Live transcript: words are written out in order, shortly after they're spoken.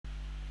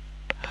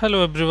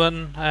Hello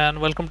everyone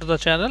and welcome to the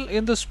channel.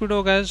 In this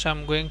video guys,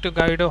 I'm going to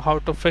guide you how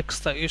to fix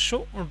the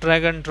issue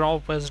drag and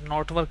drop is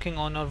not working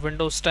on your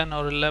Windows 10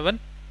 or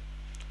 11.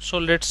 So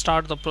let's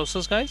start the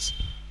process guys.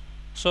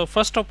 So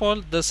first of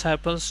all, this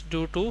happens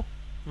due to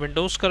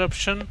Windows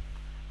corruption,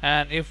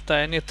 and if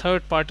any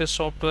third party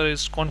software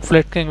is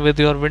conflicting with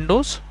your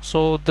Windows,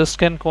 so this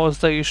can cause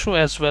the issue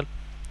as well.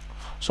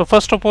 So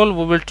first of all,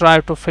 we will try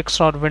to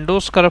fix our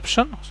Windows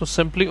corruption. So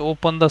simply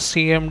open the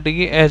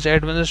CMD as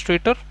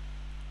administrator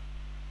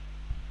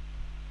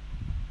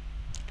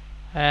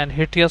and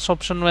hit yes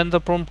option when the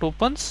prompt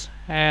opens,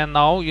 and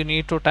now you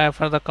need to type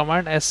for the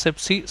command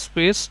sfc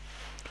space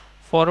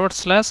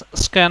 /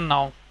 scan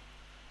now.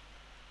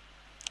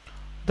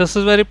 This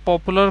is very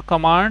popular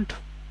command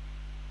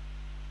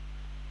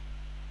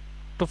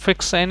to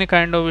fix any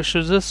kind of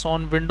issues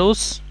on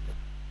Windows.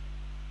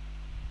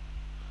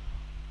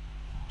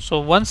 So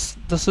once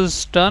this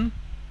is done,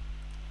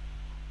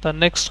 the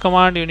next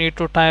command you need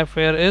to type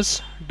here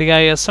is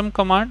dism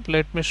command.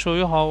 Let me show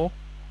you how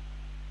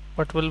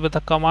what will be the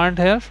command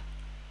here.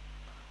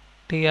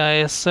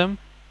 dism,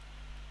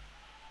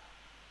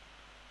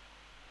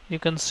 you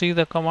can see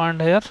the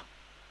command here.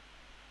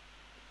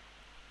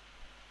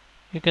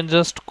 You can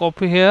just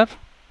copy here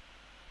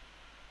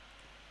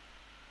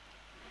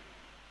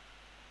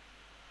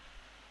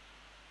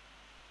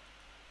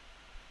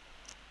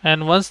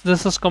and once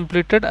this is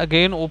completed,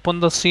 again open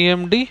the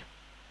CMD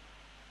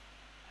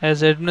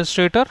as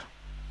administrator.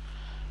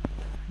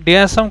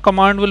 dism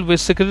command will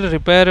basically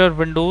repair your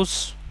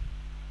Windows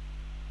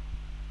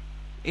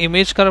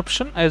image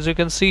corruption. As you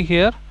can see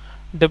here,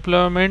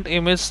 deployment,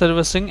 image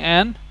servicing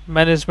and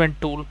management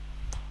tool.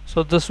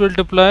 So this will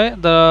deploy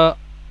the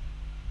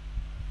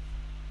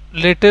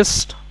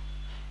latest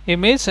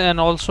image and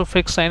also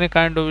fix any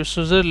kind of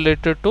issues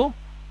related to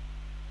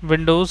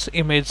Windows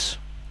image.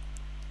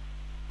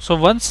 So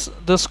once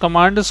this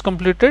command is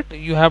completed,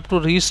 you have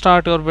to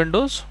restart your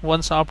Windows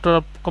once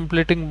after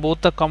completing both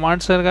the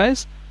commands here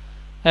guys,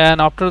 and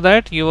after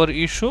that your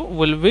issue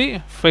will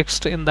be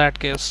fixed in that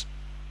case.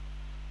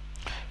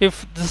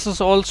 If this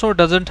is also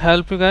doesn't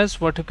help you guys,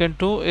 what you can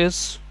do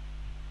is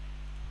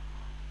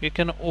you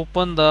can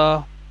open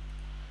the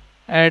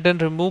add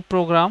and remove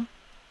program,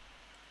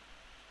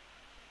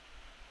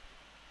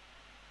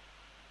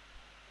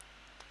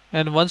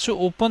 and once you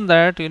open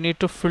that, you need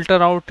to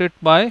filter out it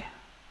by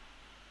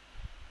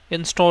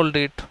install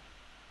date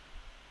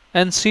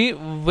and see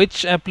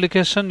which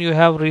application you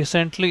have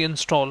recently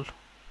installed,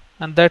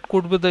 and that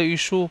could be the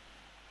issue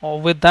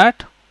with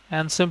that,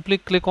 and simply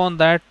click on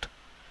that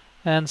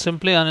and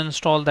simply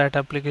uninstall that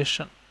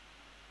application.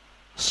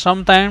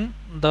 Sometime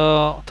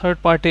the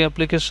third-party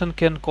application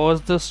can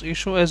cause this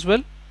issue as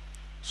well,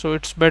 so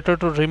it's better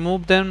to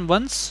remove them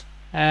once,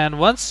 and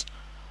once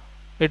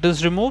it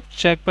is removed,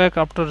 check back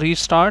after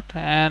restart,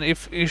 and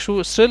if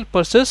issue still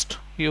persists,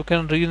 you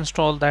can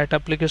reinstall that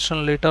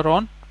application later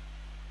on.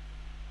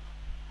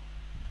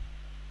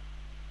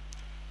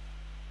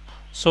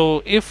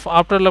 So if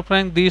after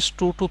applying these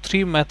 2 to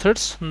 3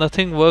 methods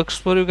nothing works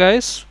for you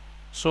guys,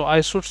 so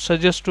I should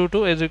suggest you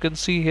to, as you can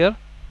see here,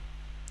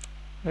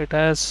 it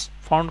has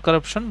found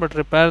corruption but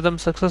repair them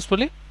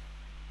successfully.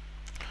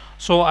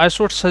 So I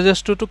should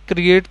suggest you to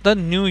create the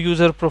new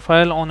user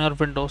profile on your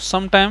Windows.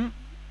 Sometime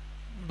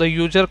the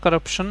user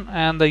corruption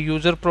and the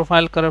user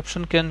profile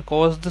corruption can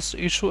cause this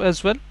issue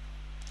as well,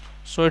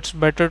 so it's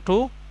better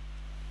to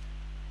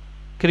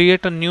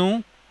create a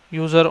new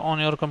user on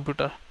your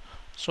computer.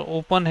 So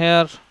open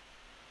here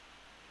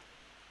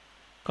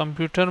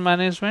computer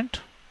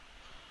management,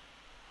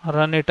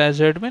 run it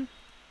as admin,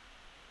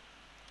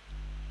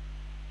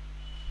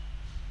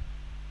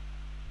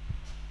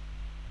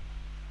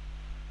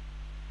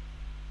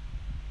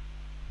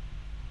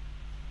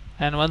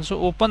 and once you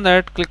open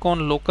that, click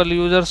on local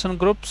users and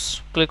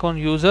groups, click on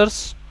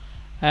users,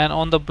 and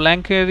on the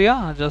blank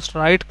area just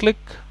right click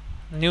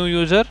new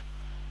user,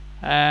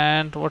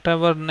 and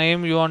whatever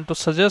name you want to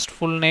suggest,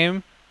 full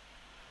name,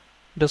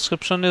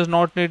 description is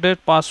not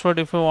needed, password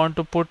if you want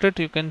to put it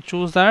you can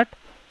choose that,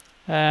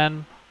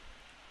 and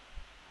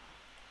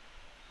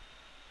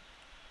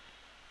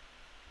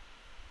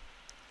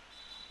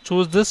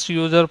choose this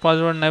user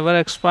password never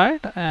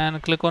expired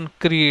and click on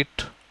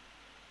create,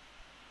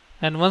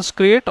 and once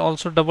create,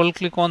 also double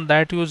click on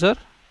that user,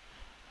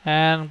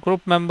 and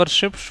group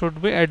membership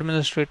should be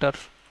administrator.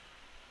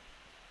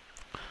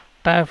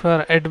 Type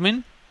here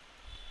admin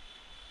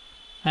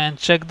and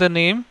check the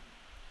name.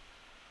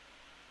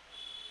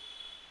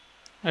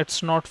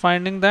 It's not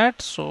finding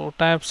that, so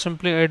type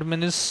simply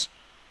administrator,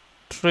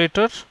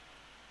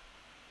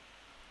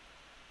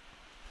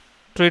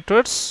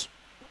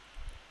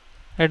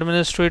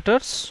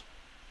 administrators,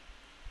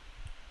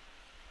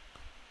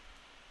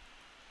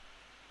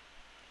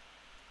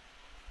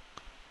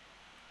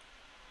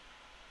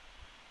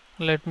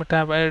 let me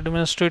type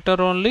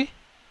administrator only.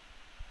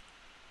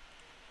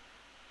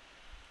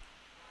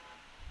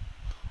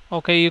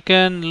 Okay, you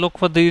can look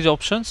for these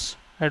options,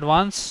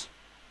 advanced,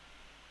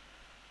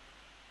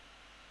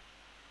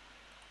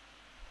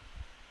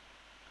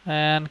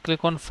 and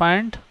click on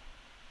find,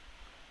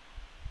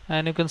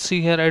 and you can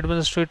see here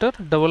administrator.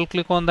 Double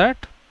click on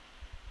that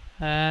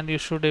and you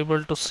should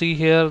able to see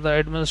here the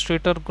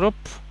administrator group.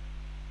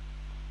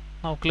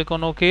 Now click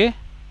on OK.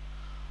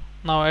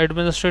 Now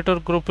administrator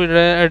group is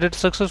added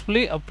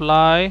successfully.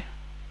 Apply,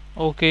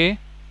 OK,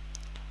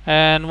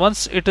 and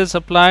once it is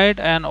applied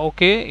and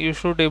OK, you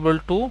should able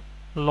to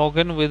log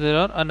in with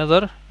your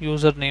another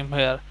username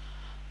here.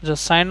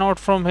 Just sign out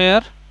from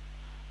here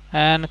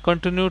and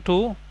continue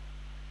to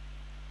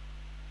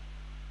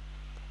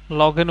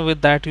log in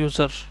with that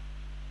user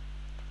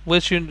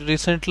which you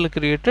recently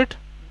created.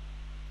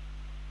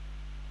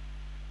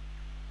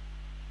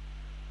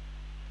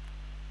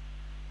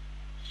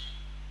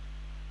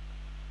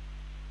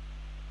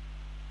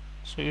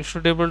 So you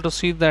should able to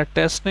see that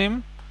test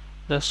name.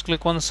 Just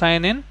click on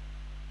sign in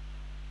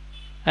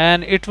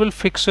and it will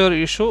fix your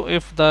issue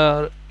if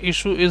the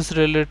issue is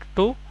related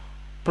to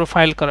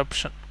profile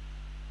corruption.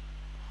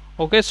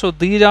 Okay, so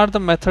these are the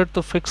method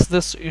to fix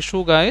this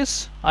issue,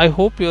 guys. I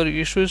hope your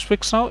issue is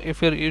fixed now.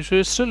 If your issue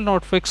is still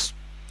not fixed,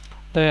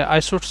 then I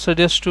should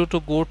suggest you to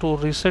go to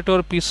reset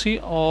your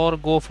PC or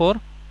go for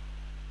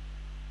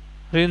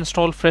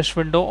reinstall fresh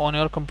window on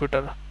your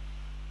computer.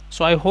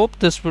 So I hope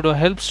this video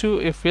helps you.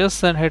 If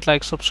yes, then hit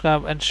like,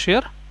 subscribe and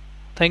share.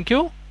 Thank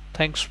you.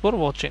 Thanks for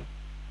watching.